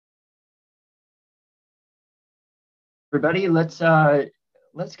Everybody, let's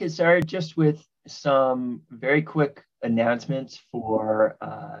get started just with some very quick announcements for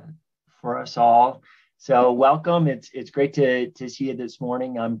us all. So welcome. It's great to see you this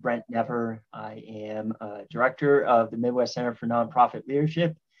morning. I'm Brent Never. I am director of the Midwest Center for Nonprofit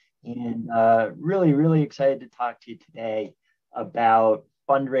Leadership, and really excited to talk to you today about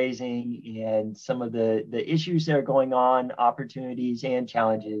fundraising and some of the issues that are going on, opportunities and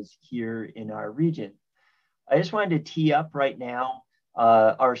challenges here in our region. I just wanted to tee up right now.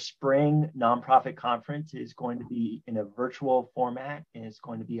 Our spring nonprofit conference is going to be in a virtual format, and it's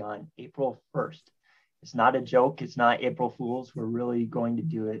going to be on April 1st. It's not a joke. It's not April Fools. We're really going to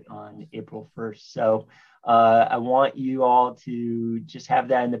do it on April 1st. So I want you all to just have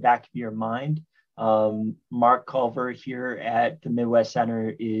that in the back of your mind. Mark Culver here at the Midwest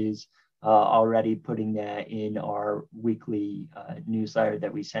Center is already putting that in our weekly newsletter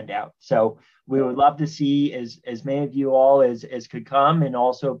that we send out. So we would love to see as many of you all as could come, and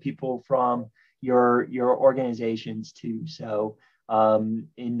also people from your organizations too. So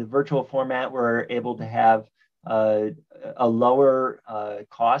in the virtual format, we're able to have a lower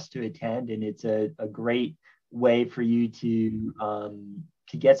cost to attend, and it's a great way for you to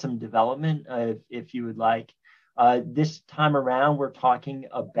get some development if you would like. This time around, we're talking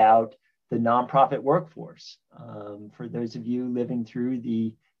about the nonprofit workforce. For those of you living through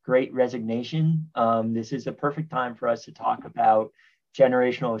the Great Resignation, this is a perfect time for us to talk about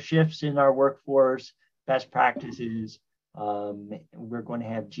generational shifts in our workforce, best practices. We're going to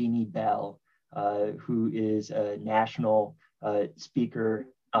have Jeannie Bell, who is a national speaker,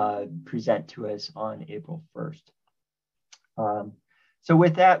 present to us on April 1st. So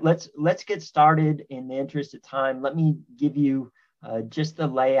with that, let's get started. In the interest of time, let me give you just the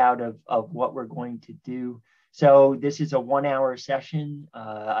layout of what we're going to do. So this is a 1 hour session.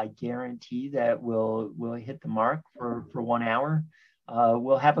 I guarantee that we'll hit the mark for 1 hour.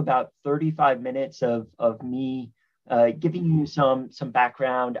 We'll have about 35 minutes of me giving you some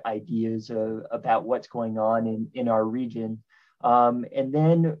background ideas about what's going on in our region. And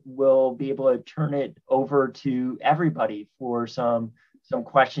then we'll be able to turn it over to everybody for some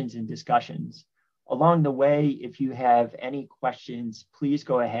questions and discussions. Along the way, if you have any questions, please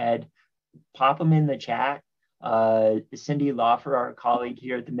go ahead, pop them in the chat. Cindy Lawfer, our colleague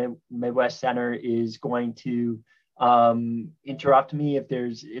here at the Midwest Center, is going to interrupt me if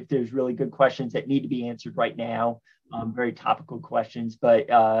there's really good questions that need to be answered right now, very topical questions, but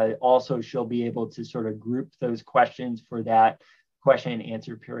also she'll be able to sort of group those questions for that question and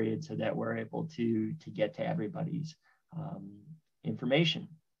answer period so that we're able to get to everybody's information.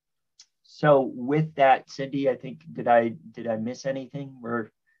 So with that, Cindy, I think, did I miss anything? We're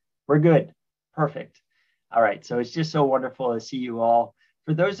good. Perfect. All right. So it's just so wonderful to see you all.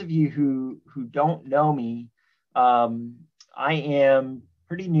 For those of you who don't know me, I am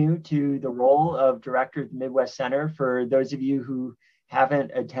pretty new to the role of director at the Midwest Center. For those of you who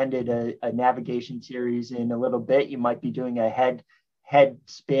haven't attended a navigation series in a little bit, you might be doing a head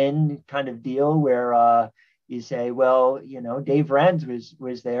spin kind of deal where you say, well, Dave Renz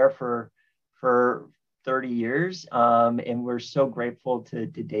was there for 30 years. And we're so grateful to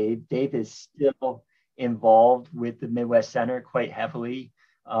Dave. Dave is still involved with the Midwest Center quite heavily.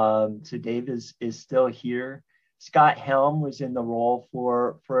 So Dave is still here. Scott Helm was in the role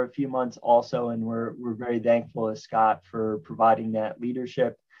for a few months also, and we're very thankful to Scott for providing that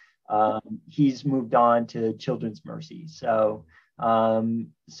leadership. He's moved on to Children's Mercy. So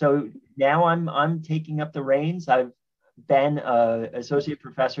now I'm taking up the reins. I've been an associate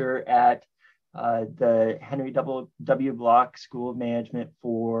professor at the Henry W. Block School of Management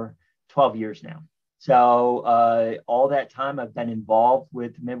for 12 years now. So all that time I've been involved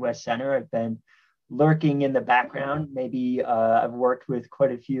with the Midwest Center. I've been lurking in the background. Maybe I've worked with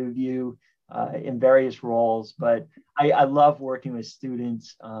quite a few of you in various roles, but I love working with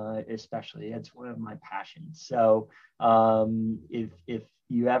students, especially. It's one of my passions. So if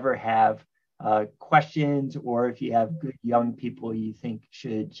you ever have questions, or if you have good young people you think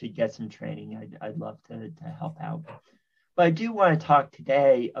should get some training, I'd love to help out. But I do want to talk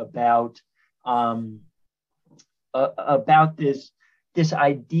today about this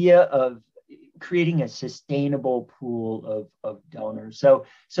idea of creating a sustainable pool of donors. So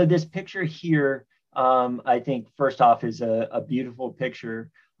this picture here, I think first off is a beautiful picture.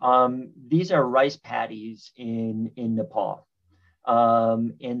 These are rice paddies in Nepal.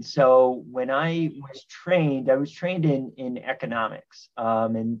 And so when I was trained in economics.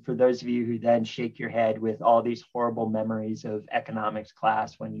 And for those of you who then shake your head with all these horrible memories of economics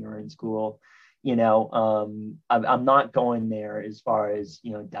class when you were in school, I'm not going there as far as,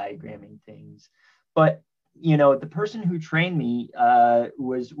 diagramming things. But the person who trained me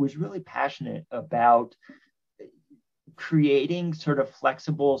was really passionate about creating sort of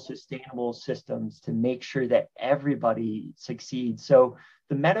flexible, sustainable systems to make sure that everybody succeeds. So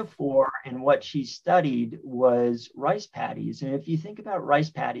the metaphor and what she studied was rice paddies. And if you think about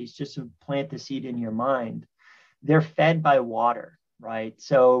rice paddies, just to plant the seed in your mind, they're fed by water, right?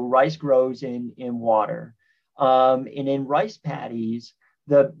 So rice grows in water. And in rice paddies,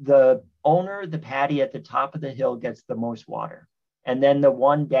 the owner, the paddy at the top of the hill gets the most water. And then the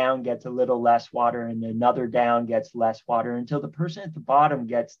one down gets a little less water, and another down gets less water until the person at the bottom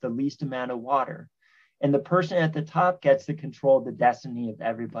gets the least amount of water. And the person at the top gets to control the destiny of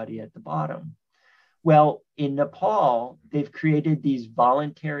everybody at the bottom. Well, in Nepal, they've created these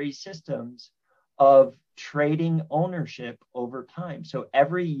voluntary systems of trading ownership over time. So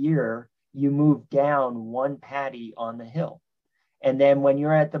every year you move down one paddy on the hill. And then when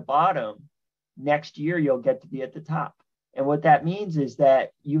you're at the bottom, next year you'll get to be at the top. And what that means is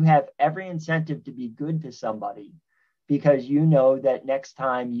that you have every incentive to be good to somebody because you know that next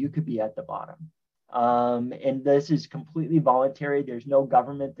time you could be at the bottom. And this is completely voluntary. There's no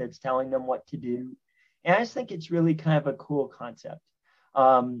government that's telling them what to do. And I just think it's really kind of a cool concept.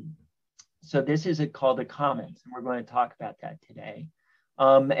 So this is called a commons, and we're going to talk about that today.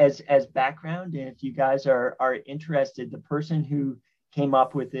 As background, and if you guys are interested, the person who came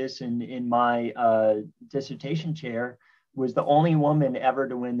up with this in my dissertation chair was the only woman ever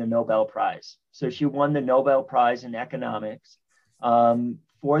to win the Nobel Prize. So she won the Nobel Prize in economics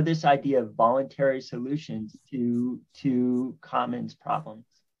for this idea of voluntary solutions to commons problems.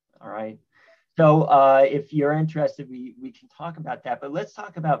 All right. So if you're interested, we can talk about that. But let's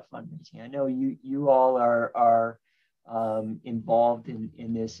talk about fundraising. I know you all are involved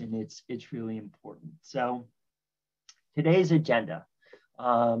in this, and it's really important. So today's agenda.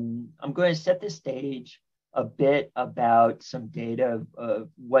 I'm going to set the stage a bit about some data of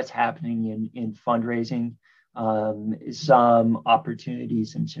what's happening in fundraising, some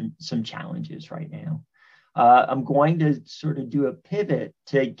opportunities and some challenges right now. I'm going to sort of do a pivot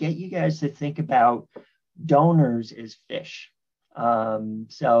to get you guys to think about donors as fish.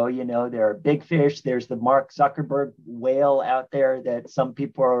 So, there are big fish. There's the Mark Zuckerberg whale out there that some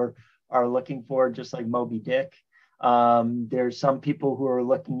people are looking for, just like Moby Dick. There's some people who are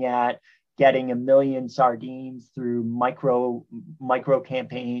looking at getting 1 million sardines through micro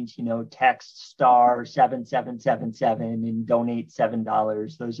campaigns, text star 7777 and donate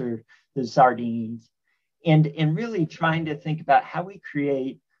 $7. Those are the sardines. And really trying to think about how we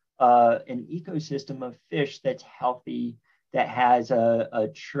create an ecosystem of fish that's healthy, that has a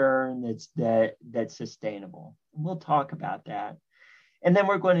churn that's sustainable. We'll talk about that. And then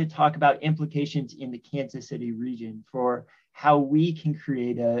we're going to talk about implications in the Kansas City region for how we can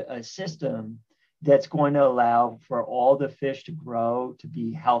create a system that's going to allow for all the fish to grow, to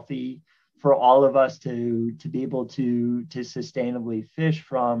be healthy, for all of us to be able to sustainably fish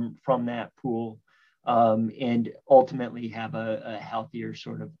from that pool, and ultimately have a healthier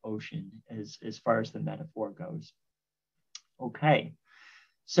sort of ocean as far as the metaphor goes. Okay,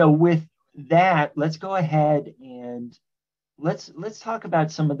 so with that, let's go ahead and let's talk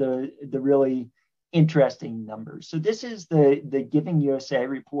about some of the really interesting numbers. So this is the Giving USA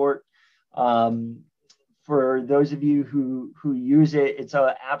report. For those of you who use it, it's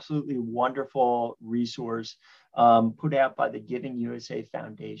an absolutely wonderful resource put out by the Giving USA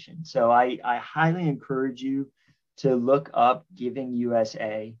Foundation. So I highly encourage you to look up Giving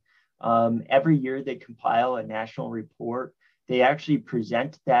USA. Every year they compile a national report. They actually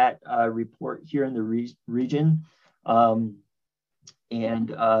present that report here in the region.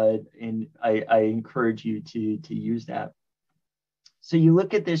 And I encourage you to use that. So you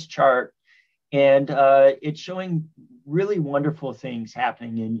look at this chart, and it's showing really wonderful things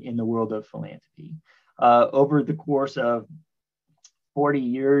happening in the world of philanthropy. Over the course of 40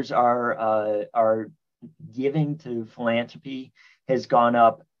 years, our giving to philanthropy has gone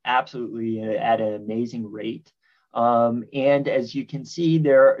up absolutely at an amazing rate. And as you can see,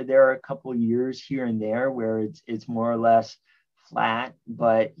 there are a couple of years here and there where it's more or less flat,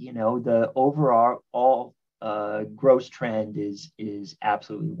 but the overall gross trend is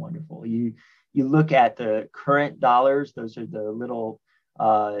absolutely wonderful. You look at the current dollars; those are the little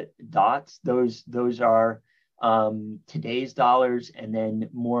dots. Those are today's dollars, and then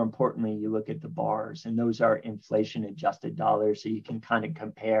more importantly, you look at the bars, and those are inflation adjusted dollars. So you can kind of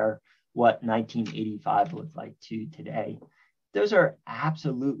compare what 1985 looked like to today. Those are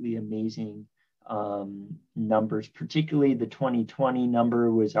absolutely amazing numbers. Particularly the 2020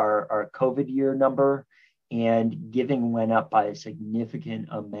 number was our COVID year number, and giving went up by a significant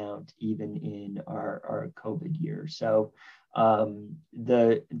amount even in our COVID year. So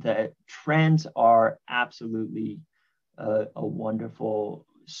the trends are absolutely a wonderful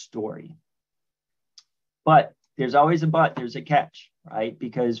story. But there's always a but, there's a catch, right?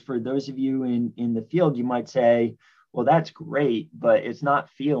 Because for those of you in the field, you might say, well, that's great, but it's not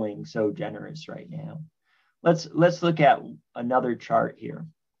feeling so generous right now. Let's look at another chart here.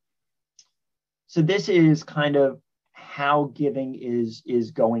 So this is kind of how giving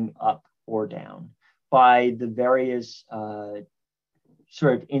is going up or down by the various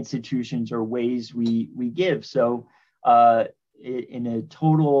sort of institutions or ways we give. So in a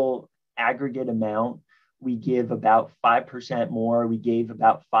total aggregate amount, we give about 5% more. We gave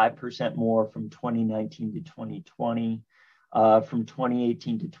about 5% more from 2019 to 2020. From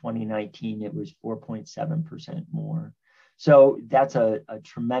 2018 to 2019, it was 4.7% more. So that's a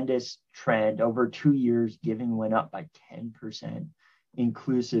tremendous trend. Over 2 years, giving went up by 10%,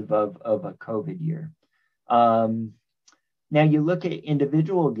 inclusive of a COVID year. Now you look at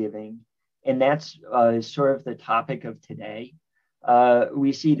individual giving, and that's sort of the topic of today.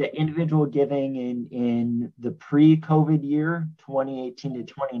 We see the individual giving in the pre-COVID year, 2018 to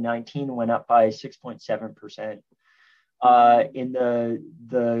 2019, went up by 6.7%. In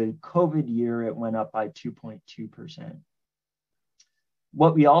the COVID year, it went up by 2.2%.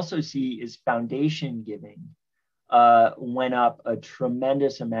 What we also see is foundation giving went up a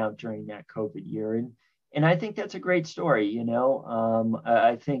tremendous amount during that COVID year. And I think that's a great story. You know,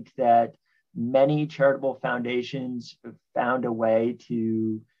 I think that many charitable foundations found a way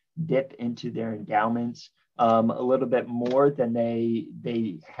to dip into their endowments a little bit more than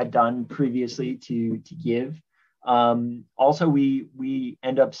they had done previously to give. Also, we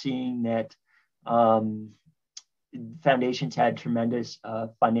end up seeing that foundations had tremendous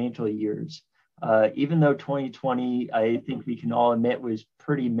financial years. Even though 2020, I think we can all admit, was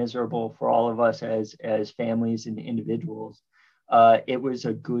pretty miserable for all of us as families and individuals, it was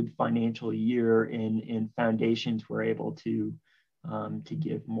a good financial year, and foundations were able to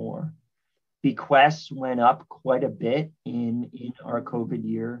give more. Bequests went up quite a bit in our COVID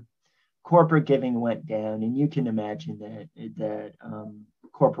year. Corporate giving went down, and you can imagine that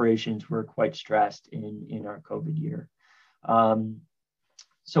corporations were quite stressed in our COVID year.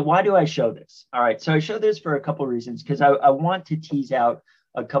 So why do I show this? All right, so I show this for a couple of reasons, because I want to tease out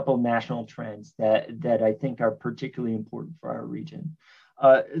a couple national trends that I think are particularly important for our region.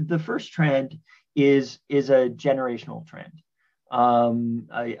 The first trend is a generational trend.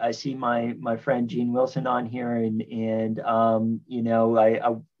 I see my friend Gene Wilson on here, and you know,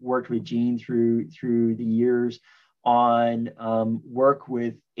 I worked with Gene through the years on work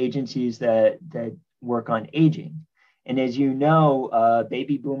with agencies that work on aging. And as you know,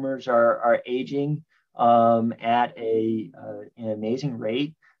 baby boomers are aging at an amazing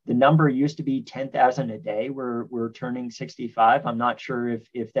rate. The number used to be 10,000 a day. We're turning 65. I'm not sure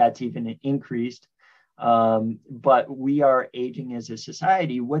if that's even increased. But we are aging as a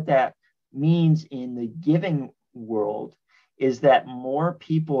society. What that means in the giving world is that more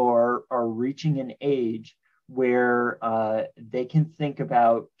people are reaching an age where they can think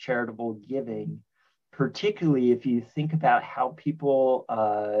about charitable giving, particularly if you think about how people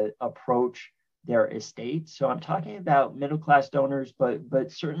approach their estates. So I'm talking about middle-class donors,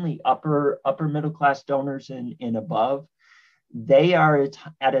 but certainly upper middle-class donors and above. They are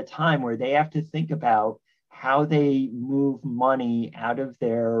at a time where they have to think about how they move money out of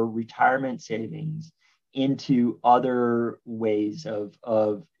their retirement savings into other ways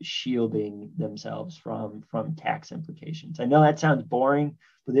of shielding themselves from tax implications. I know that sounds boring,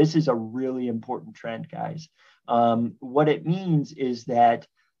 but this is a really important trend, guys. What it means is that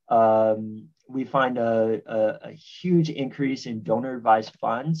we find a huge increase in donor advised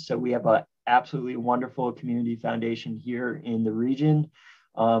funds. So we have a absolutely wonderful community foundation here in the region.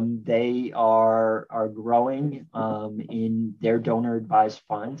 They are growing in their donor advised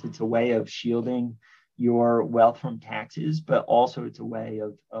funds. It's a way of shielding your wealth from taxes, but also it's a way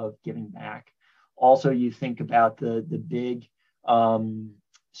of giving back. Also, you think about the big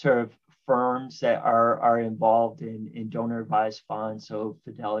sort of firms that are involved in donor advised funds. So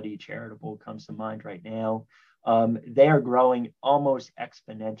Fidelity Charitable comes to mind right now. They are growing almost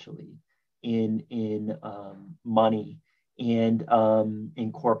exponentially in money and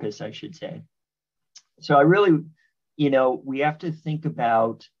in corpus, I should say. So I really, you know, we have to think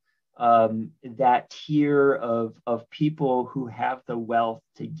about that tier of people who have the wealth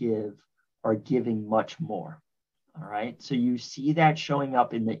to give are giving much more. All right. So you see that showing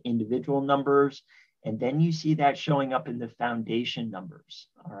up in the individual numbers, and then you see that showing up in the foundation numbers.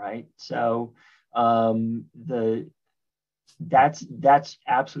 All right. So That's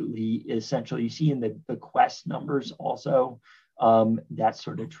absolutely essential. You see in the bequest numbers also that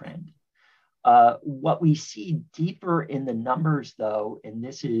sort of trend. What we see deeper in the numbers, though, and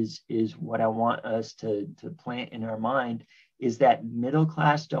this is what I want us to plant in our mind, is that middle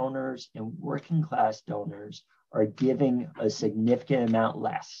class donors and working class donors are giving a significant amount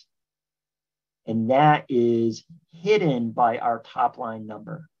less. And that is hidden by our top line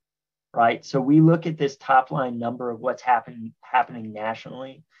number, right? So we look at this top line number of what's happening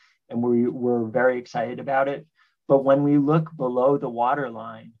nationally, and we're very excited about it. But when we look below the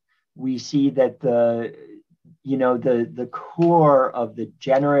waterline, we see that the core of the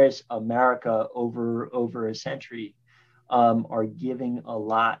generous America over a century are giving a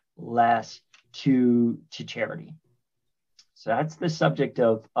lot less to charity. So that's the subject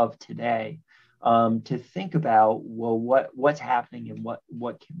of today. To think about, well, what's happening and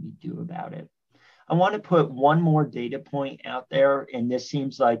what can we do about it? I want to put one more data point out there, and this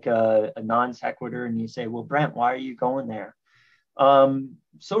seems like a non sequitur, and you say, well, Brent, why are you going there?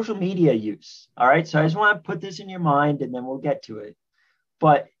 Social media use. All right, so I just want to put this in your mind, and then we'll get to it.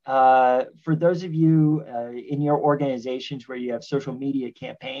 But for those of you in your organizations where you have social media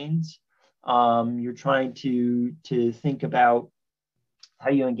campaigns, you're trying to think about how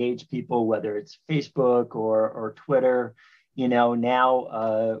you engage people, whether it's Facebook or Twitter.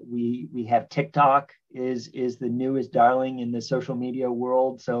 Now we have TikTok is the newest darling in the social media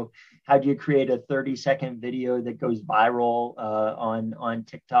world. So how do you create a 30-second video that goes viral on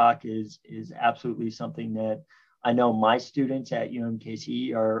TikTok is absolutely something that I know my students at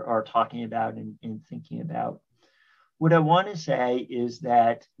UMKC are talking about and thinking about. What I want to say is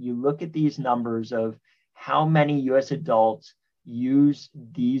that you look at these numbers of how many US adults use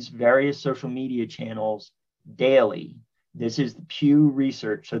these various social media channels daily. This is the Pew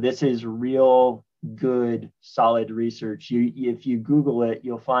research. So this is real good, solid research. If you Google it,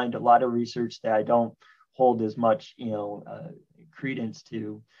 you'll find a lot of research that I don't hold as much, credence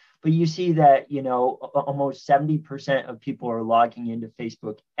to. But you see that, almost 70% of people are logging into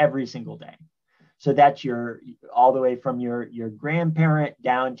Facebook every single day. So that's all the way from your grandparent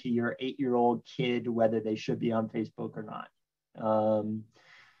down to your 8-year-old kid, whether they should be on Facebook or not.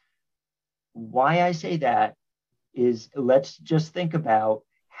 Why I say that is, let's just think about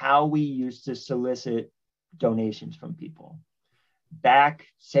how we used to solicit donations from people. Back,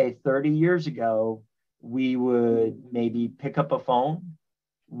 say, 30 years ago, we would maybe pick up a phone.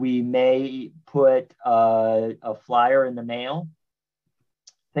 We may put a flyer in the mail.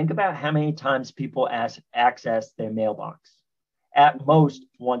 Think about how many times people access their mailbox, at most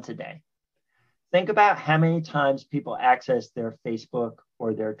once a day. Think about how many times people access their Facebook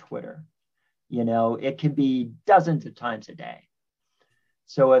or their Twitter. It can be dozens of times a day.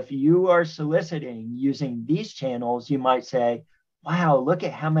 So if you are soliciting using these channels, you might say, wow, look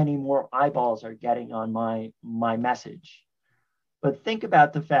at how many more eyeballs are getting on my message. But think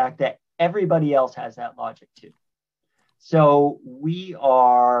about the fact that everybody else has that logic too. So we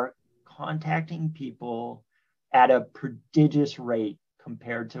are contacting people at a prodigious rate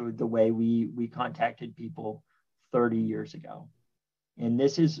compared to the way we contacted people 30 years ago. And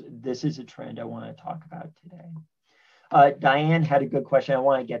this is a trend I want to talk about today. Diane had a good question. I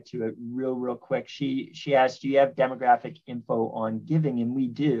want to get to it real quick. She asked, do you have demographic info on giving? And we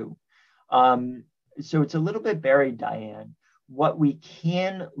do. So it's a little bit buried, Diane. What we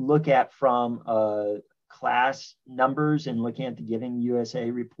can look at from class numbers and looking at the Giving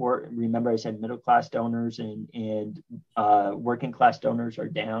USA report, remember I said middle class donors and working class donors are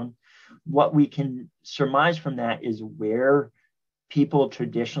down. What we can surmise from that is where people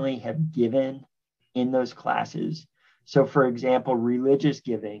traditionally have given in those classes. So for example, religious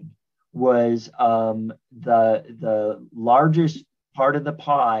giving was the largest part of the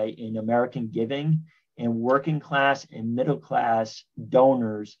pie in American giving, and working class and middle class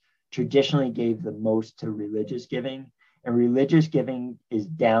donors traditionally gave the most to religious giving, and religious giving is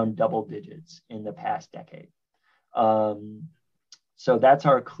down double digits in the past decade. So that's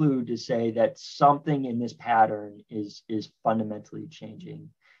our clue to say that something in this pattern is fundamentally changing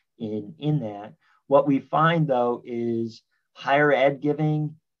in that. What we find, though, is higher ed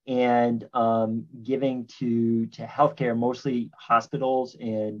giving and giving to healthcare, mostly hospitals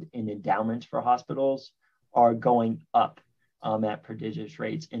and endowments for hospitals, are going up at prodigious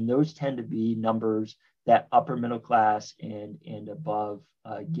rates. And those tend to be numbers that upper middle class and above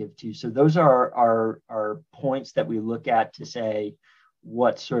give to. So those are our points that we look at to say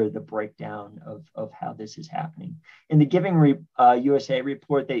what's sort of the breakdown of how this is happening. In the Giving USA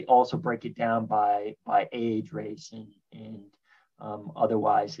report, they also break it down by age, race, and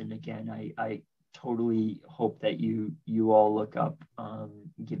otherwise. And again, I totally hope that you all look up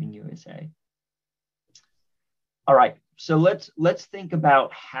Giving USA. All right, so let's think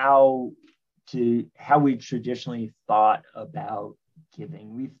about how we traditionally thought about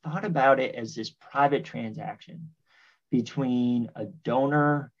giving. We've thought about it as this private transaction between a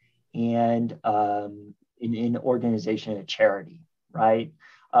donor and an organization, a charity, right?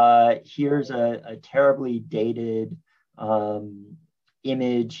 Here's a terribly dated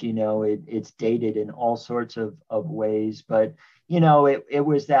image. It's dated in all sorts of ways, but it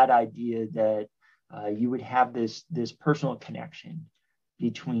was that idea that you would have this personal connection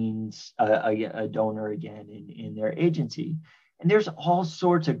between a donor again in their agency. And there's all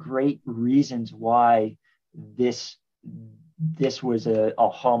sorts of great reasons why this was a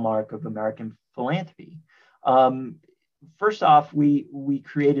hallmark of American philanthropy. First off, we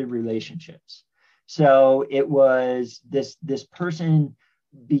created relationships. So it was this person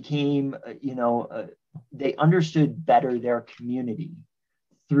became, they understood better their community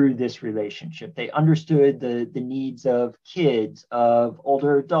through this relationship. They understood the needs of kids, of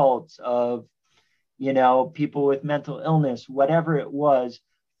older adults, of people with mental illness, whatever it was,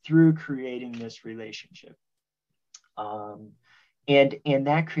 through creating this relationship. And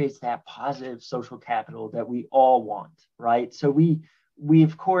that creates that positive social capital that we all want, right? So we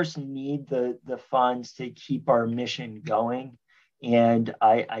of course need the funds to keep our mission going. And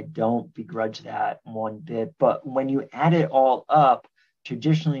I don't begrudge that one bit. But when you add it all up,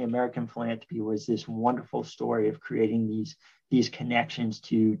 traditionally American philanthropy was this wonderful story of creating these connections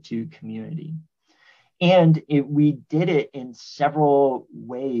to community. And we did it in several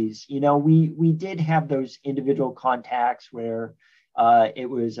ways. We did have those individual contacts where it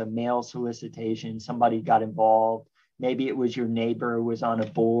was a mail solicitation, somebody got involved. Maybe it was your neighbor who was on a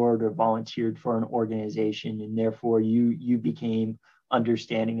board or volunteered for an organization, and therefore you became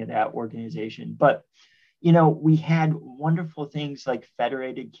understanding of that organization. But we had wonderful things like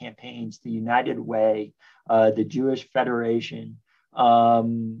federated campaigns, the United Way, the Jewish Federation.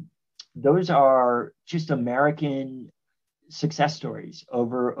 Those are just American success stories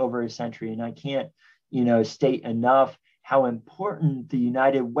over a century. And I can't, state enough how important the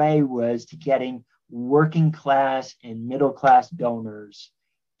United Way was to getting working class and middle class donors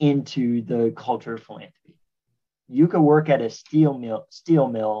into the culture of philanthropy. You could work at a steel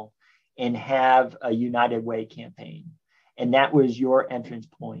mill and have a United Way campaign. And that was your entrance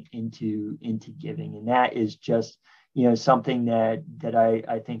point into giving. And that is just, something that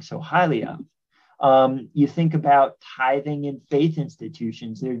I think so highly of. You think about tithing in faith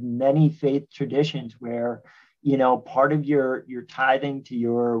institutions. There's many faith traditions where, part of your tithing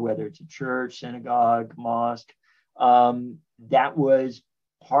to whether it's a church, synagogue, mosque, that was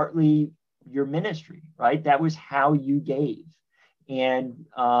partly your ministry, right? That was how you gave. And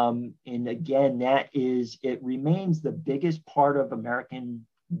again, it remains the biggest part of American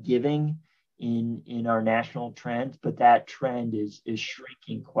giving in our national trend, but that trend is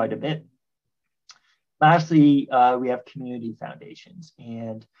shrinking quite a bit. Lastly, we have community foundations,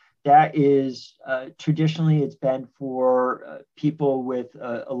 and that is traditionally it's been for people with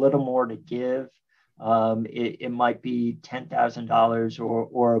a little more to give. It might be $10,000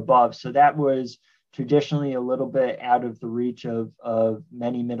 or above. So that was traditionally a little bit out of the reach of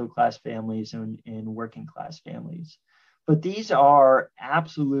many middle-class families and working class families. But these are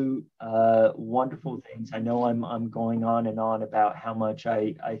absolute wonderful things. I know I'm going on and on about how much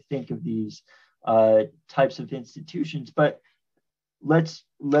I think of these types of institutions, but let's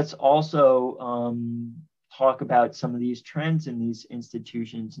also talk about some of these trends in these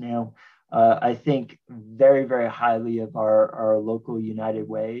institutions. Now, I think very, very highly of our local United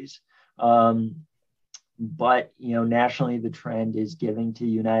Ways. But nationally, the trend is giving to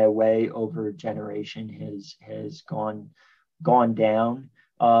United Way over a generation has gone down.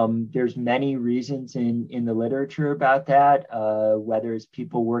 There's many reasons in the literature about that, whether it's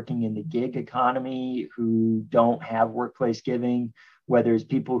people working in the gig economy who don't have workplace giving, whether it's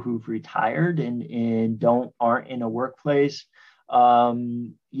people who've retired and aren't in a workplace.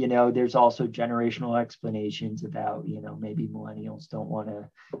 There's also generational explanations about, maybe millennials don't want to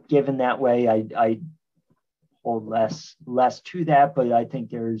give in that way. I hold less to that, but I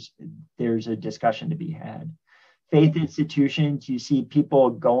think there's a discussion to be had. Faith institutions, you see people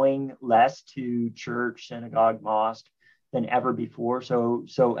going less to church, synagogue, mosque than ever before. So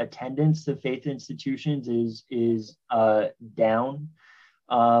attendance to faith institutions is down.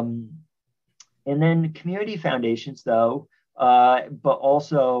 And then community foundations, though, but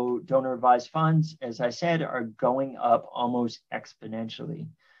also donor advised funds, as I said, are going up almost exponentially.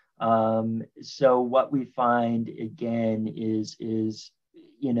 So what we find again is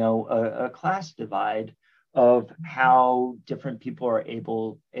a class divide of how different people are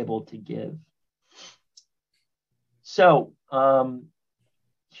able to give. So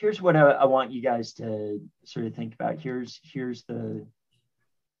here's what I want you guys to sort of think about. Here's the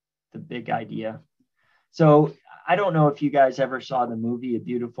big idea. So I don't know if you guys ever saw the movie A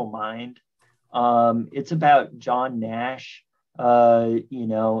Beautiful Mind. It's about John Nash. It's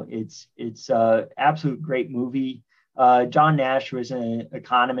a absolute great movie. John Nash was an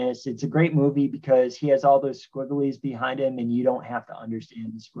economist. It's a great movie because he has all those squigglies behind him, and you don't have to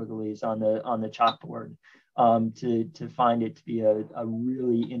understand the squigglies on the chalkboard to find it to be a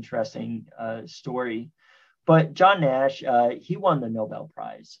really interesting story. But John Nash, he won the Nobel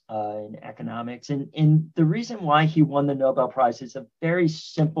Prize in economics. And the reason why he won the Nobel Prize is a very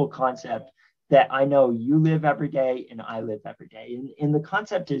simple concept that I know you live every day and I live every day. And the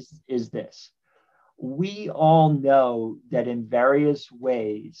concept is this. We all know that in various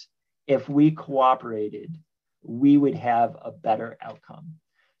ways, if we cooperated, we would have a better outcome.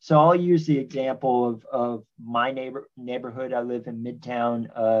 So I'll use the example of my neighborhood. I live in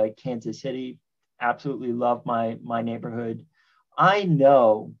Midtown, Kansas City. Absolutely love my neighborhood. I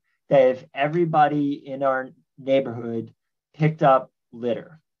know that if everybody in our neighborhood picked up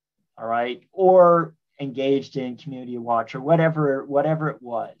litter, all right, or engaged in community watch or whatever it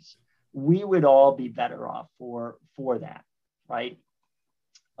was, we would all be better off for that, right?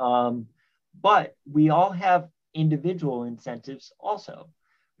 But we all have individual incentives also.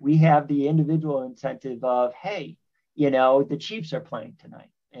 We have the individual incentive of, hey, the Chiefs are playing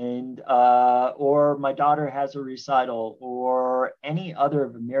tonight, and or my daughter has a recital, or any other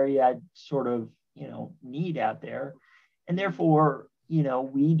myriad sort of need out there, and therefore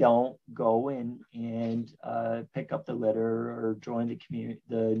we don't go and pick up the litter or join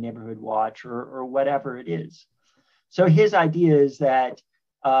the neighborhood watch or whatever it is. So his idea is that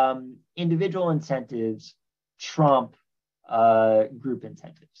individual incentives trump group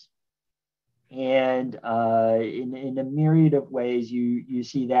incentives. And in a myriad of ways, you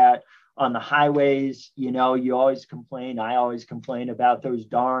see that on the highways. You always complain. I always complain about those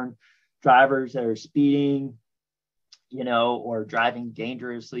darn drivers that are speeding, or driving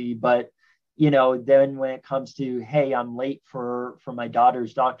dangerously. But then when it comes to, hey, I'm late for my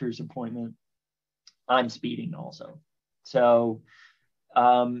daughter's doctor's appointment, I'm speeding also. So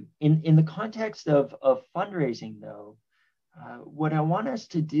in the context of fundraising, though, what I want us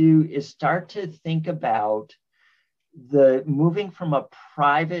to do is start to think about the moving from a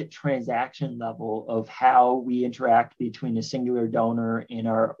private transaction level of how we interact between a singular donor and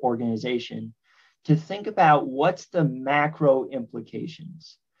our organization to think about what's the macro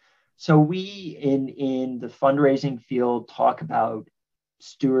implications. So we in the fundraising field talk about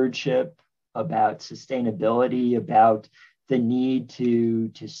stewardship, about sustainability, about the need to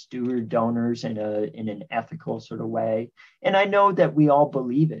steward donors in an ethical sort of way. And I know that we all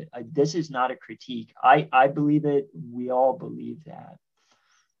believe it. This is not a critique. I believe it. We all believe that.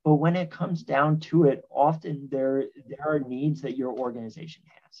 But when it comes down to it, often there are needs that your organization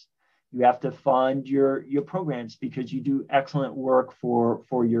has. You have to fund your programs because you do excellent work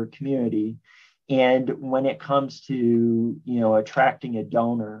for your community. And when it comes to attracting a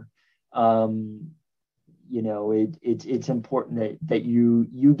donor, it's important that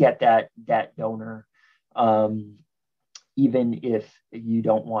you get that donor, even if you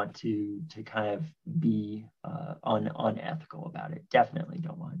don't want to kind of be unethical about it. Definitely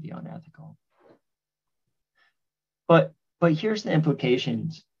don't want to be unethical. But here's the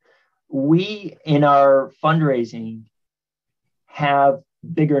implications. We in our fundraising have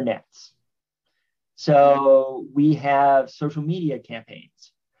bigger nets. So we have social media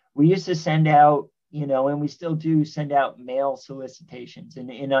campaigns. We used to send out, and we still do send out mail solicitations.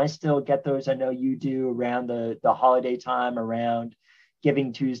 And I still get those. I know you do around the holiday time, around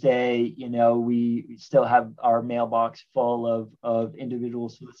Giving Tuesday. We still have our mailbox full of individual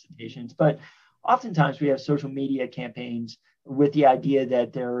solicitations. But oftentimes we have social media campaigns with the idea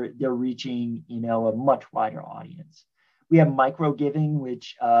that they're reaching, a much wider audience. We have micro giving,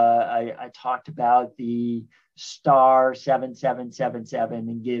 which I talked about, the star 7777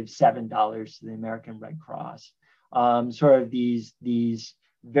 and give $7 to the American Red Cross. Sort of these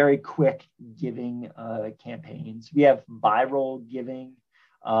very quick giving campaigns. We have viral giving.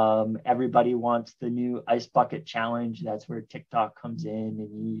 Everybody wants the new ice bucket challenge. That's where TikTok comes in,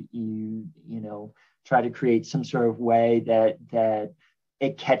 and you try to create some sort of way that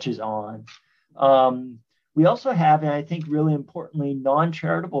it catches on. We also have, and I think really importantly,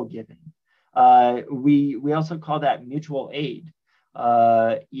 non-charitable giving. We also call that mutual aid.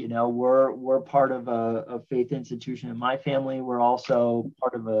 We're part of a faith institution in my family. We're also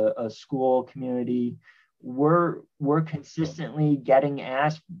part of a school community. We're consistently getting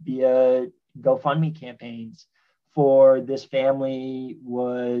asked via GoFundMe campaigns for this family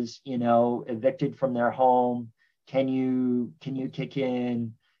was, evicted from their home. Can you kick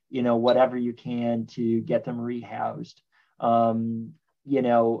in, whatever you can to get them rehoused?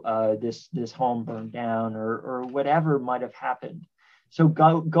 This home burned down or whatever might have happened. So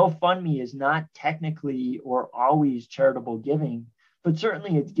GoFundMe is not technically or always charitable giving, but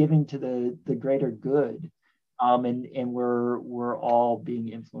certainly it's giving to the greater good. And we're all being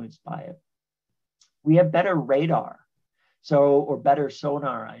influenced by it. We have better radar, or better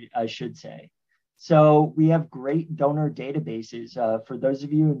sonar, I should say. So we have great donor databases. For those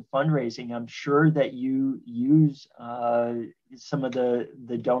of you in fundraising, I'm sure that you use some of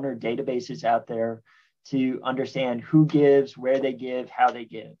the donor databases out there to understand who gives, where they give, how they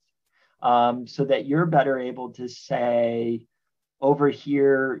give, so that you're better able to say, over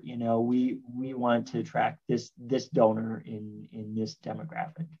here, we want to track this donor in this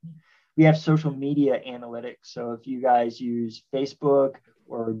demographic. We have social media analytics. So if you guys use Facebook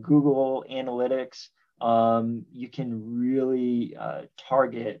or Google Analytics, you can really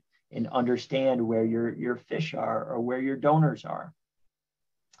target and understand where your fish are or where your donors are.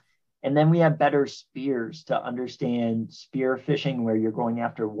 And then we have better spears to understand spear fishing, where you're going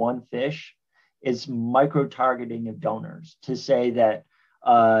after one fish, is micro-targeting of donors to say that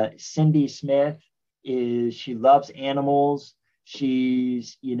Cindy Smith she loves animals.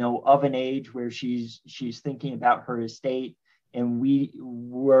 She's, of an age where she's thinking about her estate, and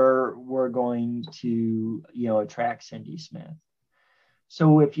we're going to, attract Cindy Smith.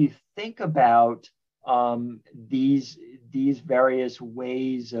 So if you think about these various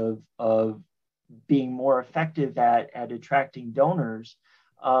ways of being more effective at attracting donors,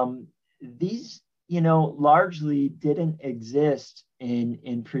 these, largely didn't exist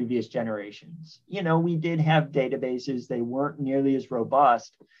in previous generations. We did have databases. They weren't nearly as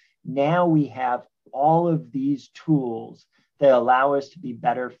robust. Now we have all of these tools that allow us to be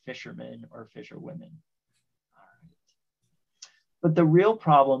better fishermen or fisherwomen. All right. But the real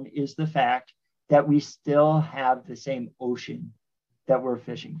problem is the fact that we still have the same ocean that we're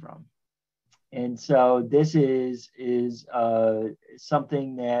fishing from. And so this is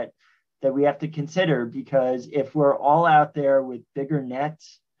something that we have to consider, because if we're all out there with bigger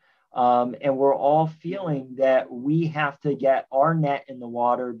nets, and we're all feeling that we have to get our net in the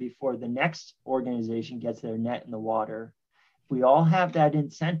water before the next organization gets their net in the water, if we all have that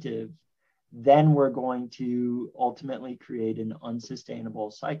incentive, then we're going to ultimately create an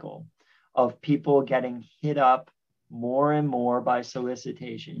unsustainable cycle of people getting hit up more and more by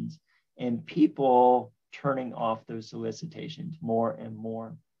solicitations, and people turning off those solicitations more and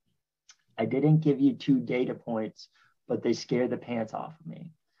more. I didn't give you 2 data points, but they scare the pants off of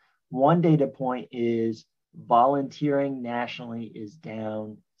me. One data point is volunteering nationally is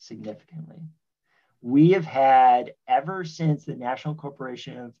down significantly. We have had, ever since the National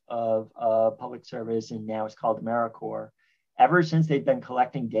Corporation of Public Service, and now it's called AmeriCorps, ever since they've been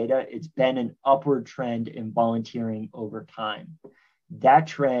collecting data, it's been an upward trend in volunteering over time. That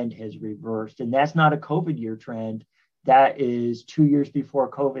trend has reversed, and that's not a COVID year trend. That is 2 years before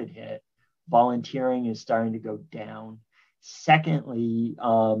COVID hit. Volunteering is starting to go down. Secondly,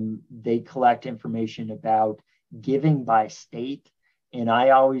 they collect information about giving by state, and I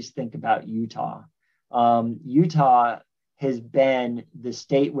always think about Utah. Utah has been the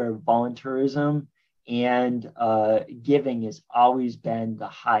state where volunteerism and giving has always been the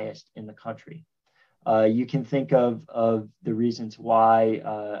highest in the country. You can think of the reasons why.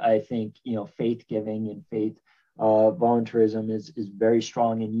 I think, faith giving and faith volunteerism is very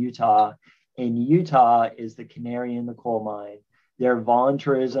strong in Utah. And Utah is the canary in the coal mine. Their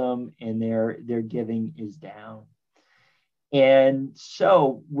volunteerism and their giving is down. And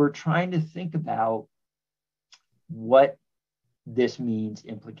so we're trying to think about what this means,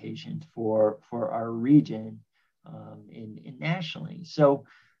 implications for our region and nationally. So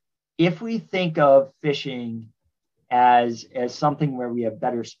if we think of fishing as something where we have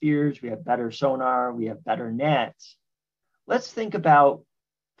better spears, we have better sonar, we have better nets, let's think about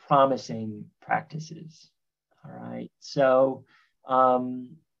promising practices. All right. So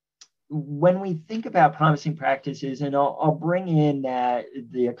when we think about promising practices, and I'll bring in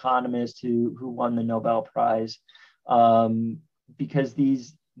the economist who won the Nobel Prize, because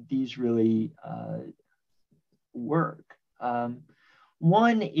these really work.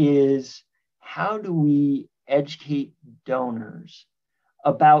 One is, how do we educate donors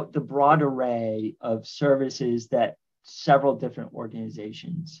about the broad array of services that several different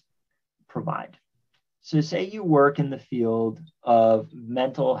organizations provide. So say you work in the field of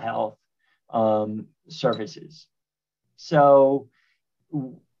mental health services. So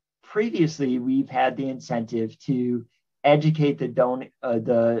previously, we've had the incentive to educate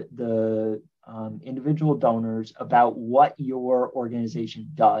the individual donors about what your organization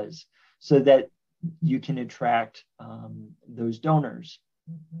does, so that you can attract those donors.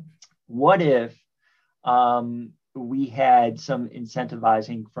 What if we had some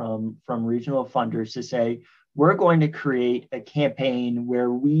incentivizing from regional funders to say, we're going to create a campaign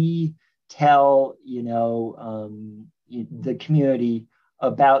where we tell the community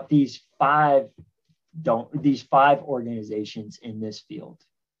about these five organizations in this field,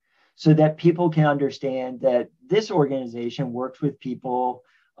 so that people can understand that this organization works with people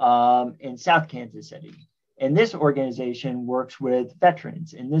in South Kansas City, and this organization works with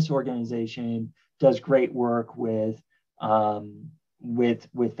veterans, and this organization does great work with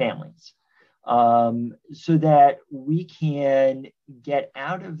families, so that we can get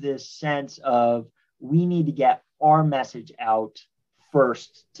out of this sense of we need to get our message out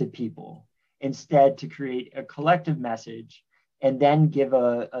first to people, instead to create a collective message and then give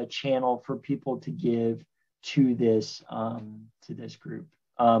a channel for people to give to this group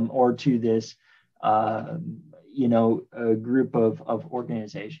or to this a group of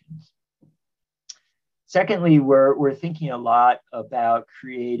organizations. Secondly, we're thinking a lot about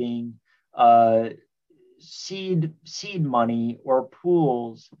creating seed money or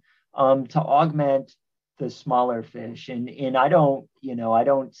pools to augment the smaller fish, and I don't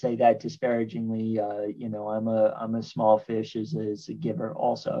say that disparagingly. I'm a small fish as a giver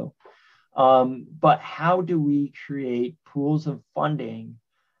also, but how do we create pools of funding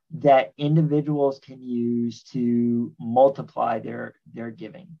that individuals can use to multiply their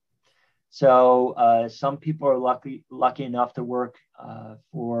giving? So some people are lucky enough to work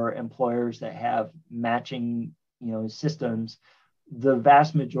for employers that have matching systems. The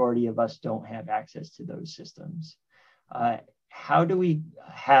vast majority of us don't have access to those systems. How do we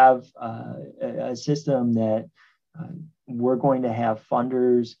have a system that we're going to have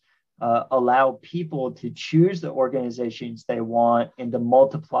funders allow people to choose the organizations they want and to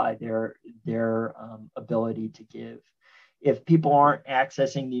multiply their ability to give? If people aren't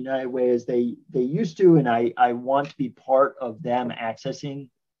accessing the United Way as they used to, and I want to be part of them accessing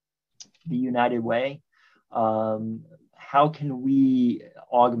the United Way, how can we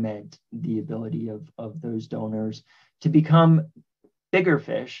augment the ability of those donors to become bigger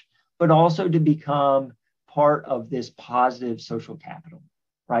fish, but also to become part of this positive social capital,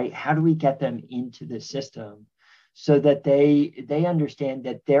 right? How do we get them into the system so that they understand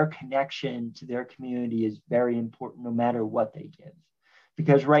that their connection to their community is very important no matter what they give?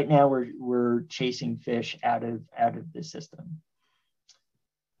 Because right now we're chasing fish out of the system.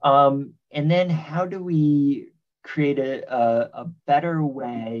 And then how do we create a better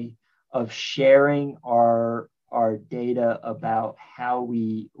way of sharing our data about how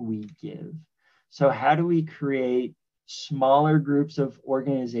we give? So how do we create smaller groups of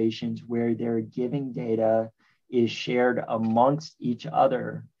organizations where their giving data is shared amongst each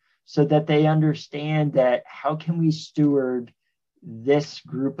other, so that they understand that how can we steward this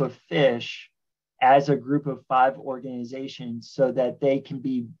group of fish as a group of 5 organizations so that they can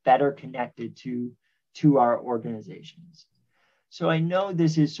be better connected to our organizations? So I know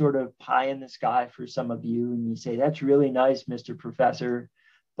this is sort of pie in the sky for some of you, and you say, that's really nice, Mr. Professor,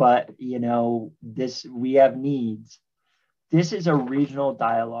 but we have needs. This is a regional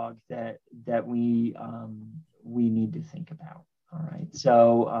dialogue that we need to think about. All right.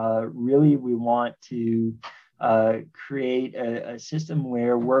 So really, we want to create a system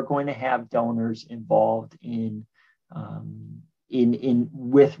where we're going to have donors involved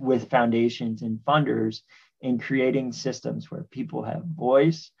with foundations and funders in creating systems where people have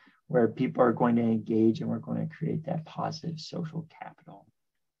voice, where people are going to engage, and we're going to create that positive social capital.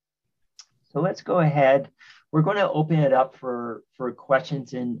 So let's go ahead. We're going to open it up for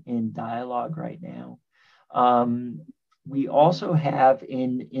questions in dialogue right now. We also have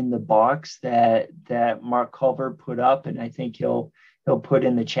in the box that Mark Culver put up, and I think he'll put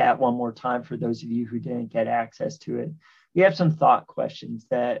in the chat one more time for those of you who didn't get access to it. We have some thought questions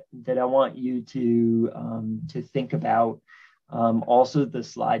that I want you to think about. Also, the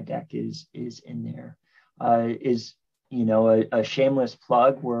slide deck is in there. A shameless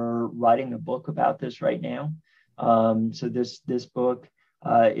plug. We're writing a book about this right now. So this book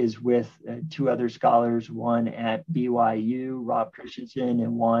is with 2 other scholars, one at BYU, Rob Christensen,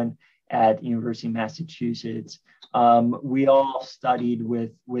 and one at University of Massachusetts. We all studied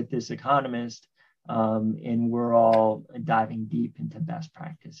with this economist And we're all diving deep into best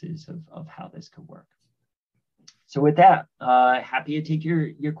practices of how this could work. So with that, happy to take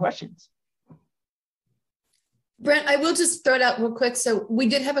your questions. Brent, I will just throw it out real quick. So we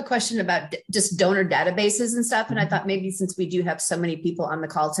did have a question about just donor databases and stuff. And I thought maybe since we do have so many people on the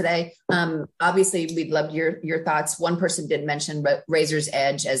call today, obviously we'd love your thoughts. One person did mention Razor's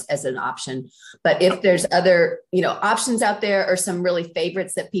Edge as an option, but if there's other, options out there or some really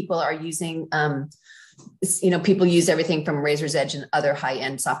favorites that people are using, people use everything from Razor's Edge and other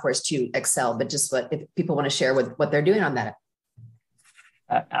high-end softwares to Excel, but just if people want to share with what they're doing on that.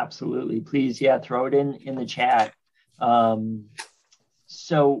 Absolutely. Please, throw it in the chat.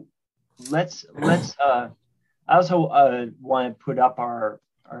 So let's I also want to put up our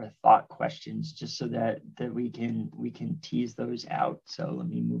thought questions just so that we can tease those out. So let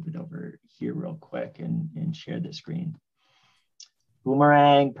me move it over here real quick and share the screen.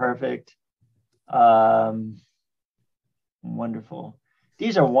 Boomerang, perfect. Wonderful.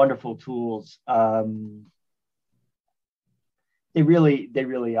 These are wonderful tools. They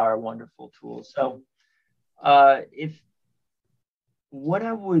really are wonderful tools. So if what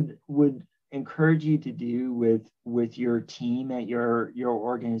I would encourage you to do with your team at your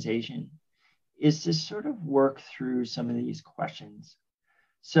organization is to sort of work through some of these questions.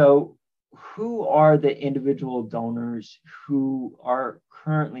 So who are the individual donors who are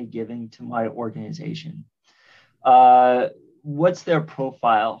currently giving to my organization? What's their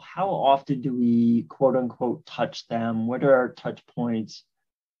profile? How often do we quote unquote touch them? What are our touch points?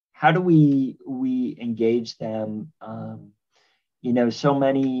 How do we engage them? So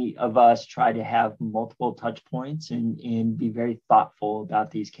many of us try to have multiple touch points and be very thoughtful about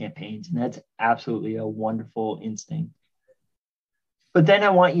these campaigns. And that's absolutely a wonderful instinct. But then I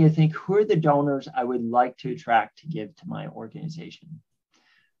want you to think, who are the donors I would like to attract to give to my organization?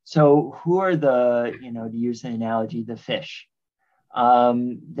 So who are the, to use the analogy, the fish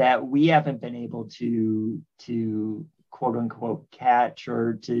that we haven't been able to quote unquote catch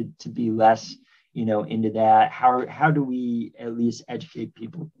or to be less, into that? How do we at least educate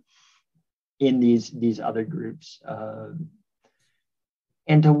people in these other groups?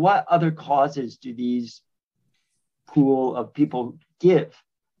 And to what other causes do these pool of people give?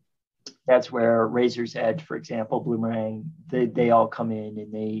 That's where Razor's Edge, for example, Boomerang, they all come in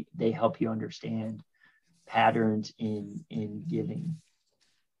and they help you understand patterns in giving.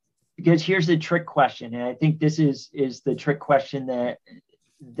 Because here's the trick question, and I think this is the trick question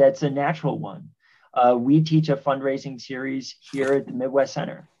that's a natural one. We teach a fundraising series here at the Midwest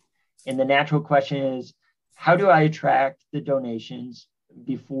Center, and the natural question is, how do I attract the donations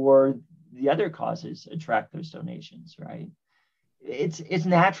before the other causes attract those donations, right? It's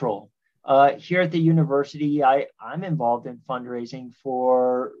natural. Here at the university, I'm involved in fundraising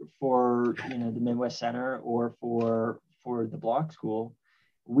for the Midwest Center or for the Block School.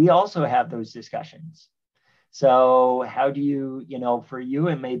 We also have those discussions. So how do you, for you,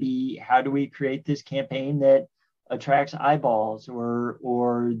 it may be, how do we create this campaign that attracts eyeballs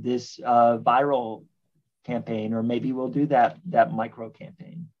or this viral campaign, or maybe we'll do that micro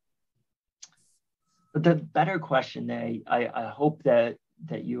campaign. But the better question that I hope that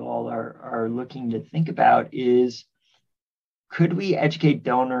you all are looking to think about is, could we educate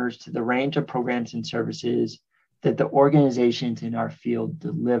donors to the range of programs and services that the organizations in our field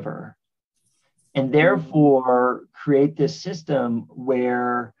deliver, and therefore create this system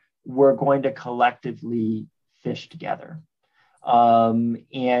where we're going to collectively fish together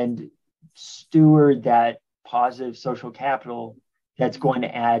and steward that positive social capital that's going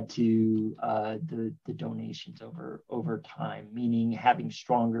to add to the donations over time, meaning having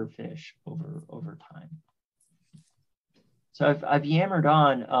stronger fish over time. So I've yammered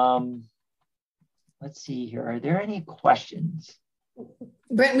on. Let's see here. Are there any questions?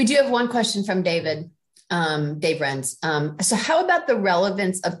 Brent, we do have one question from Dave Renz. So how about the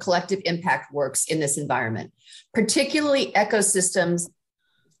relevance of collective impact works in this environment, particularly ecosystems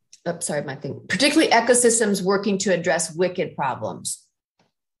working to address wicked problems?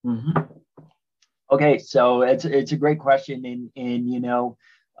 Mm-hmm. Okay, so it's a great question, and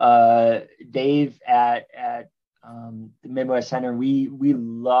Dave at the Midwest Center, we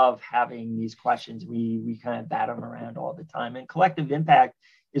love having these questions. We kind of bat them around all the time, and collective impact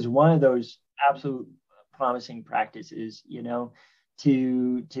is one of those absolute promising practices.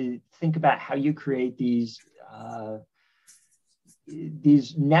 To think about how you create these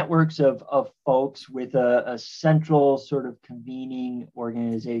networks of folks with a central sort of convening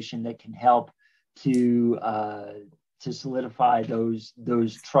organization that can help to solidify those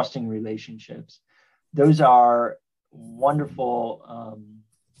trusting relationships. Those are wonderful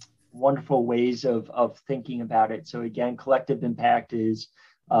wonderful ways of thinking about it. So again, collective impact is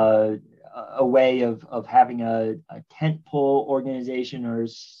a way of having a tent pole organization or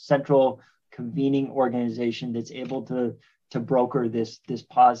central convening organization that's able to broker this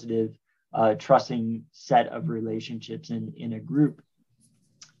positive, trusting set of relationships in a group.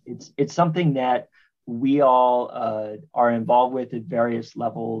 It's something that we all are involved with at various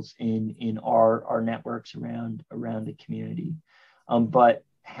levels in our networks around the community. But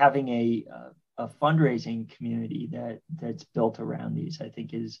having a fundraising community that's built around these, I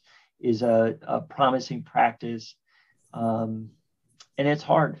think, is a promising practice. And it's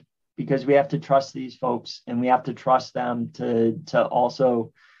hard because we have to trust these folks, and we have to trust them to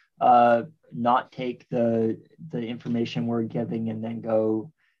also not take the information we're giving and then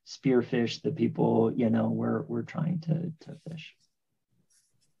go spearfish the people, we're trying to fish.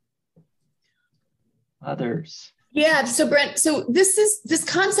 Others. Yeah. So Brent, this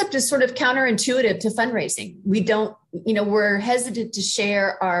concept is sort of counterintuitive to fundraising. We don't, we're hesitant to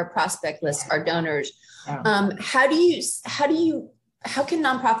share our prospect list, our donors. Yeah. How can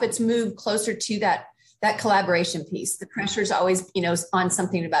nonprofits move closer to that collaboration piece? The pressure is always, on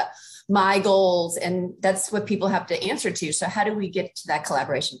something about my goals, and that's what people have to answer to. So how do we get to that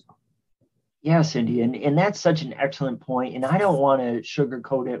collaboration? Yeah, Cindy, and that's such an excellent point. And I don't want to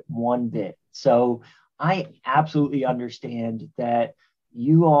sugarcoat it one bit. So I absolutely understand that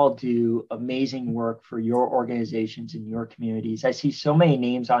you all do amazing work for your organizations and your communities. I see so many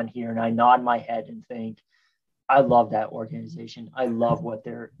names on here, and I nod my head and think, I love that organization. I love what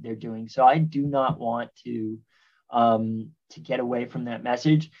they're doing. So I do not want to get away from that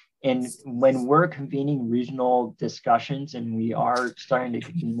message. And when we're convening regional discussions, and we are starting to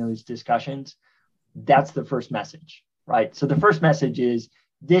convene those discussions, that's the first message, right? So the first message is,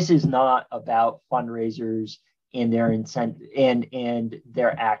 this is not about fundraisers and their incentive and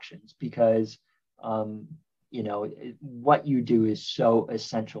their actions, because what you do is so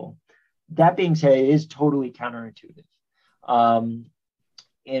essential. That being said, it is totally counterintuitive.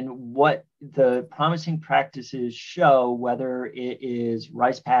 And what the promising practices show, whether it is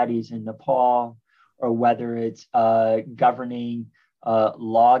rice paddies in Nepal, or whether it's governing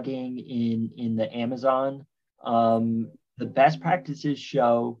logging in the Amazon, the best practices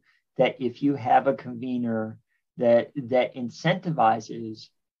show that if you have a convener that incentivizes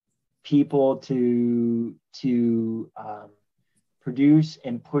people to produce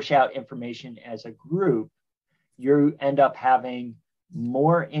and push out information as a group, you end up having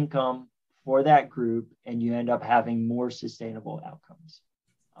more income for that group, and you end up having more sustainable outcomes.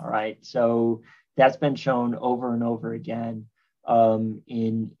 All right. So that's been shown over and over again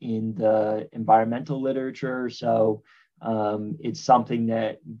in the environmental literature. So it's something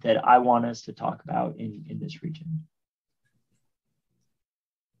that I want us to talk about in this region.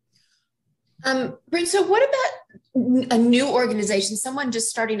 Brent, so what about a new organization, someone just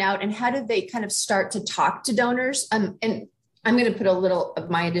starting out, and how do they kind of start to talk to donors? And I'm going to put a little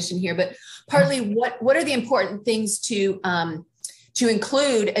of my addition here, but partly what are the important things to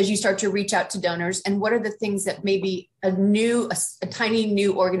include as you start to reach out to donors, and what are the things that maybe a tiny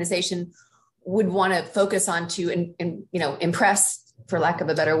new organization would want to focus on to impress, for lack of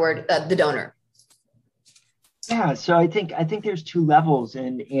a better word, the donor? Yeah, so I think there's two levels,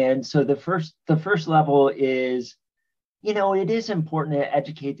 and so the first level is, it is important to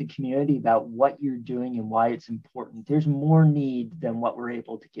educate the community about what you're doing and why it's important. There's more need than what we're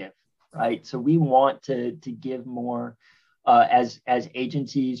able to give, right? So we want to give more as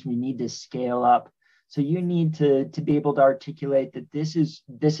agencies. We need to scale up. So you need to be able to articulate that this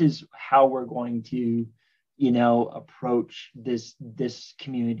is how we're going to, approach this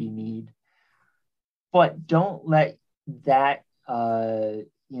community need. But don't let that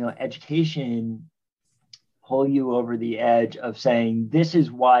education pull you over the edge of saying, this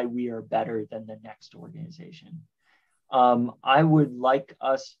is why we are better than the next organization. I would like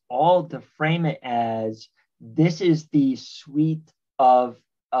us all to frame it as, this is the suite of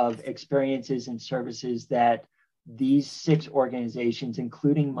experiences and services that these 6 organizations,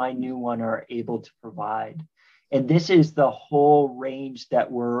 including my new one, are able to provide. And this is the whole range that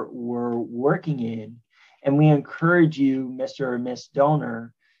we're working in. And we encourage you, Mr. or Miss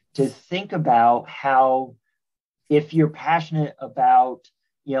Donor, to think about how, if you're passionate about,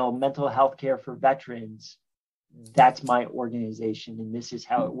 mental health care for veterans, that's my organization, and this is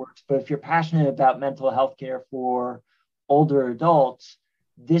how it works. But if you're passionate about mental health care for older adults,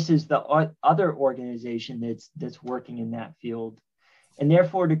 this is the other organization that's working in that field. And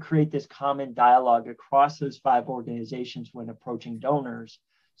therefore, to create this common dialogue across those 5 organizations when approaching donors,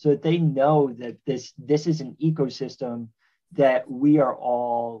 so that they know that this is an ecosystem that we are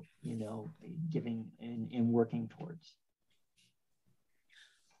all, giving and working towards.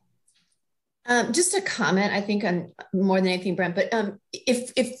 Just a comment, I think, on more than anything, Brent, but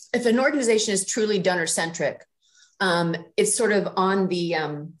if an organization is truly donor centric, it's sort of on the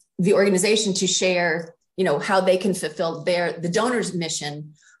organization to share, how they can fulfill the donor's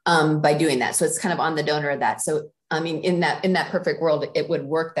mission by doing that. So it's kind of on the donor of that. So, I mean, in that perfect world, it would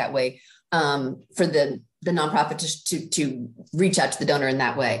work that way for the nonprofit to reach out to the donor in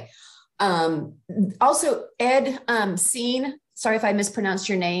that way. Also, Ed Seen, sorry if I mispronounced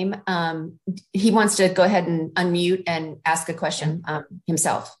your name. He wants to go ahead and unmute and ask a question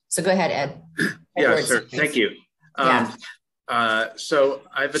himself. So go ahead, Ed. Yeah, sure. Thank you. So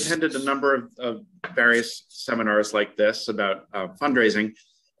I've attended a number of various seminars like this about fundraising,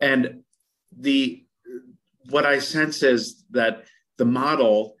 and what I sense is that the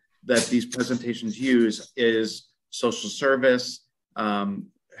model that these presentations use is social service,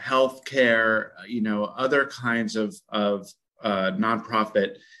 healthcare, other kinds of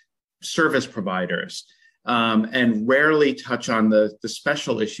nonprofit service providers, and rarely touch on the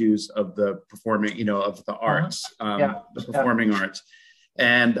special issues of the performing, of the arts, the performing arts.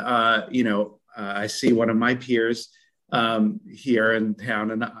 And, I see one of my peers here in town,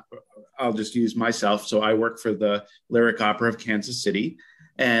 and I'll just use myself. So I work for the Lyric Opera of Kansas City.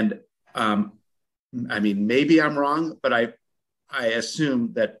 And I mean, maybe I'm wrong, but I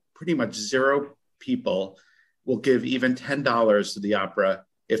assume that pretty much zero people will give even $10 to the opera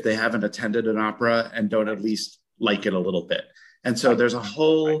if they haven't attended an opera and don't at least like it a little bit. And so there's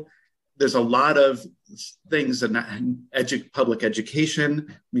a lot of things in public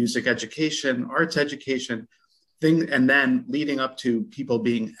education, music education, arts education, and then leading up to people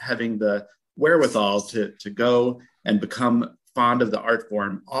having the wherewithal to go and become fond of the art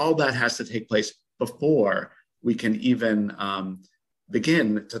form. All that has to take place before we can even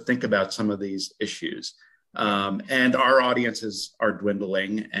begin to think about some of these issues. And our audiences are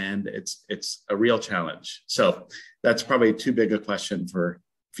dwindling, and it's a real challenge. So that's probably too big a question for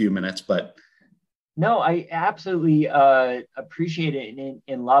a few minutes, but. No, I absolutely appreciate it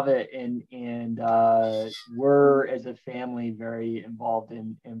and love it. And we're, as a family, very involved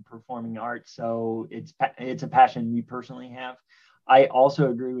in performing arts. So it's a passion we personally have. I also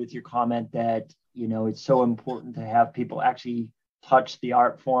agree with your comment that, it's so important to have people actually touch the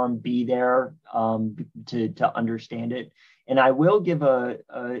art form, be there to understand it. And I will give a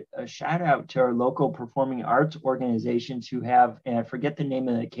shout out to our local performing arts organizations who have, and I forget the name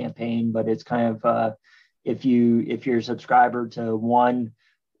of the campaign, but it's kind of if you're a subscriber to one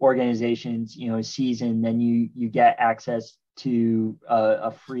organization's season, then you get access to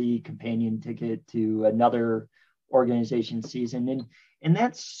a free companion ticket to another organization's season, and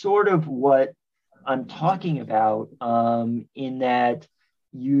that's sort of what I'm talking about, in that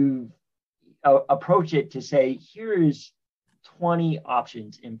you approach it to say, here's 20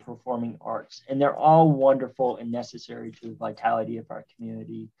 options in performing arts, and they're all wonderful and necessary to the vitality of our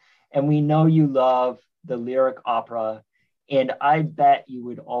community. And we know you love the lyric opera, and I bet you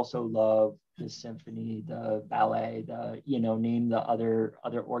would also love the symphony, the ballet, name the other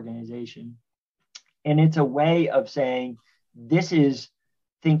organization. And it's a way of saying, this is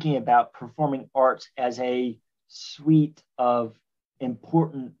thinking about performing arts as a suite of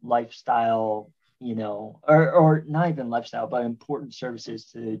important lifestyle, or not even lifestyle, but important services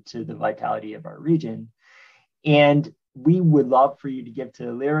to the vitality of our region. And we would love for you to give to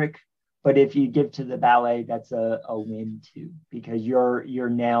the lyric, but if you give to the ballet, that's a win too, because you're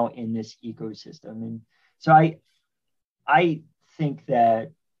now in this ecosystem. And so I think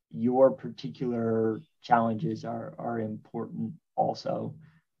that your particular challenges are important also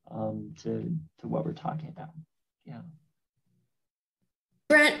to what we're talking about. Yeah.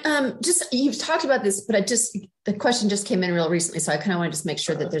 Brent, you've talked about this, but the question just came in real recently, so I kind of want to just make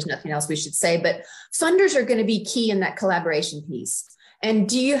sure that there's nothing else we should say. But funders are going to be key in that collaboration piece. And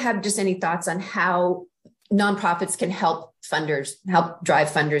do you have just any thoughts on how nonprofits can help drive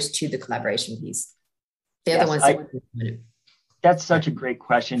funders to the collaboration piece? They're the ones that that's such a great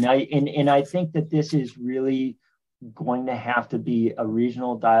question. I think that this is really going to have to be a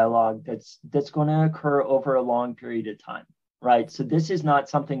regional dialogue that's going to occur over a long period of time. Right. So this is not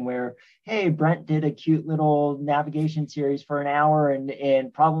something where, hey, Brent did a cute little navigation series for an hour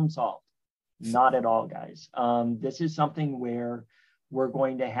and problem solved. Not at all, guys. This is something where we're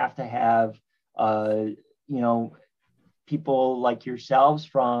going to have people like yourselves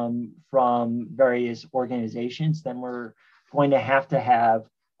from various organizations. Then we're going to have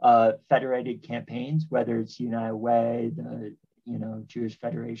federated campaigns, whether it's United Way, the Jewish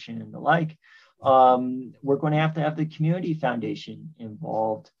Federation and the like. We're going to have the community foundation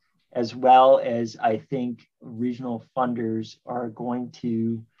involved, as well as I think regional funders are going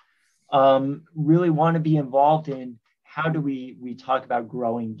to really want to be involved in how do we talk about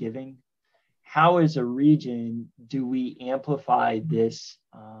growing giving? How as a region do we amplify this,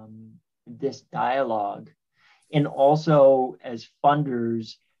 this dialogue? And also as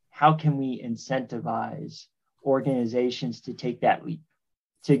funders, how can we incentivize organizations to take that leap,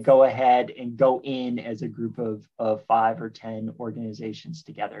 to go ahead and go in as a group of 5 or 10 organizations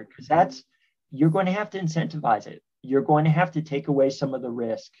together? Because that's, you're going to have to incentivize it. You're going to have to take away some of the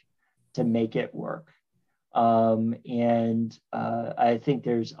risk to make it work. I think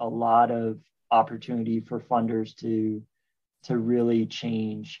there's a lot of opportunity for funders to really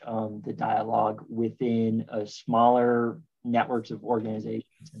change the dialogue within a smaller networks of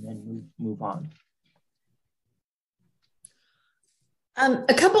organizations, and then move on.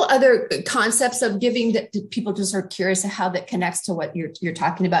 A couple other concepts of giving that people just are curious of how that connects to what you're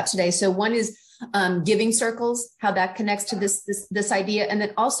talking about today. So one is giving circles, how that connects to this idea, and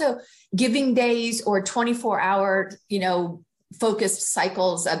then also giving days or 24-hour, focused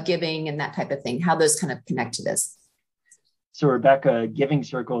cycles of giving and that type of thing, how those kind of connect to this. So Rebecca, giving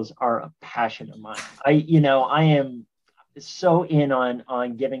circles are a passion of mine. I am so in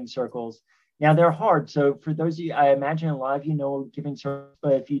on giving circles. Now they're hard. So for those of you, I imagine a lot of you know giving circles,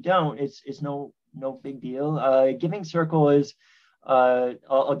 but if you don't, it's no big deal. Giving circle is,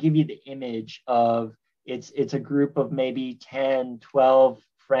 I'll give you the image of, it's a group of maybe 10, 12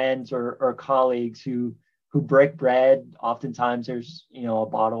 friends or colleagues who break bread. Oftentimes there's, a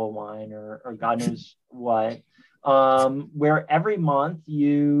bottle of wine or God knows what. Where every month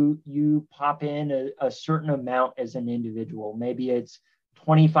you pop in a certain amount as an individual. Maybe it's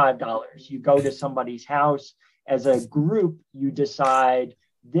 $25. You go to somebody's house. As a group, you decide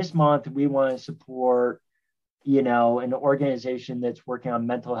this month we want to support, an organization that's working on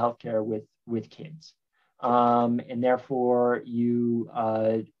mental health care with kids. And therefore you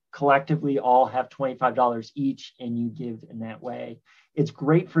collectively all have $25 each, and you give in that way. It's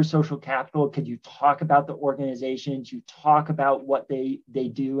great for social capital because you talk about the organizations, you talk about what they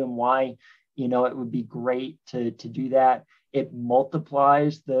do and why, it would be great to do that. It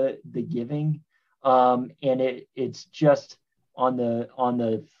multiplies the giving. And it's just on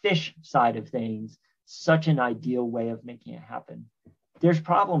the fish side of things, such an ideal way of making it happen. There's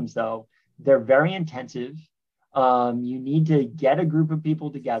problems though. They're very intensive. You need to get a group of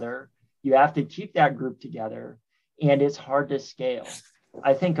people together. You have to keep that group together, and it's hard to scale.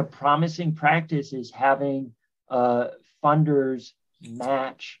 I think a promising practice is having funders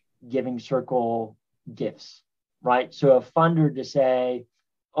match giving circle gifts, right? So a funder to say,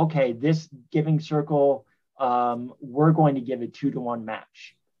 okay, this giving circle, we're going to give a 2-to-1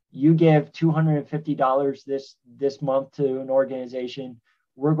 match. You give $250 this month to an organization,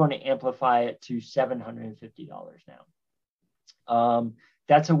 we're going to amplify it to $750 now.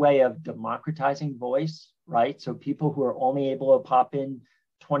 That's a way of democratizing voice, right? So people who are only able to pop in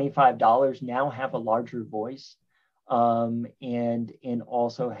 $25 now have a larger voice, and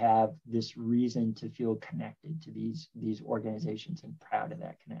also have this reason to feel connected to these organizations and proud of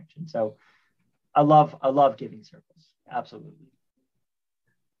that connection. So I love giving circles. Absolutely.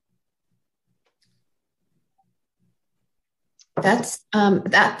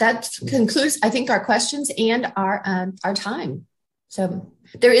 That concludes, I think, our questions and our time. So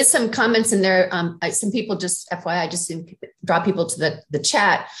there is some comments in there. Some people, just FYI, just draw people to the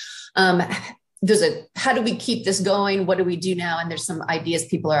chat. There's how do we keep this going? What do we do now? And there's some ideas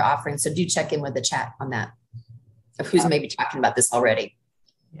people are offering. So do check in with the chat on that, of who's maybe talking about this already.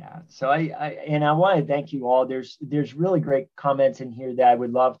 Yeah. So I want to thank you all. There's really great comments in here that I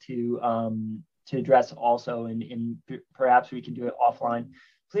would love to address also, and perhaps we can do it offline.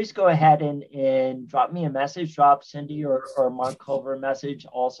 Please go ahead and drop me a message, drop Cindy or Mark Culver a message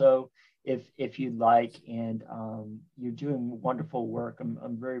also if you'd like. And you're doing wonderful work.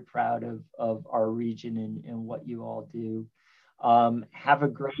 I'm very proud of our region and what you all do. Have a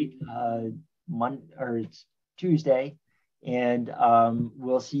great it's Tuesday, and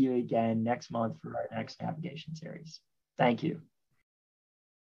we'll see you again next month for our next navigation series. Thank you.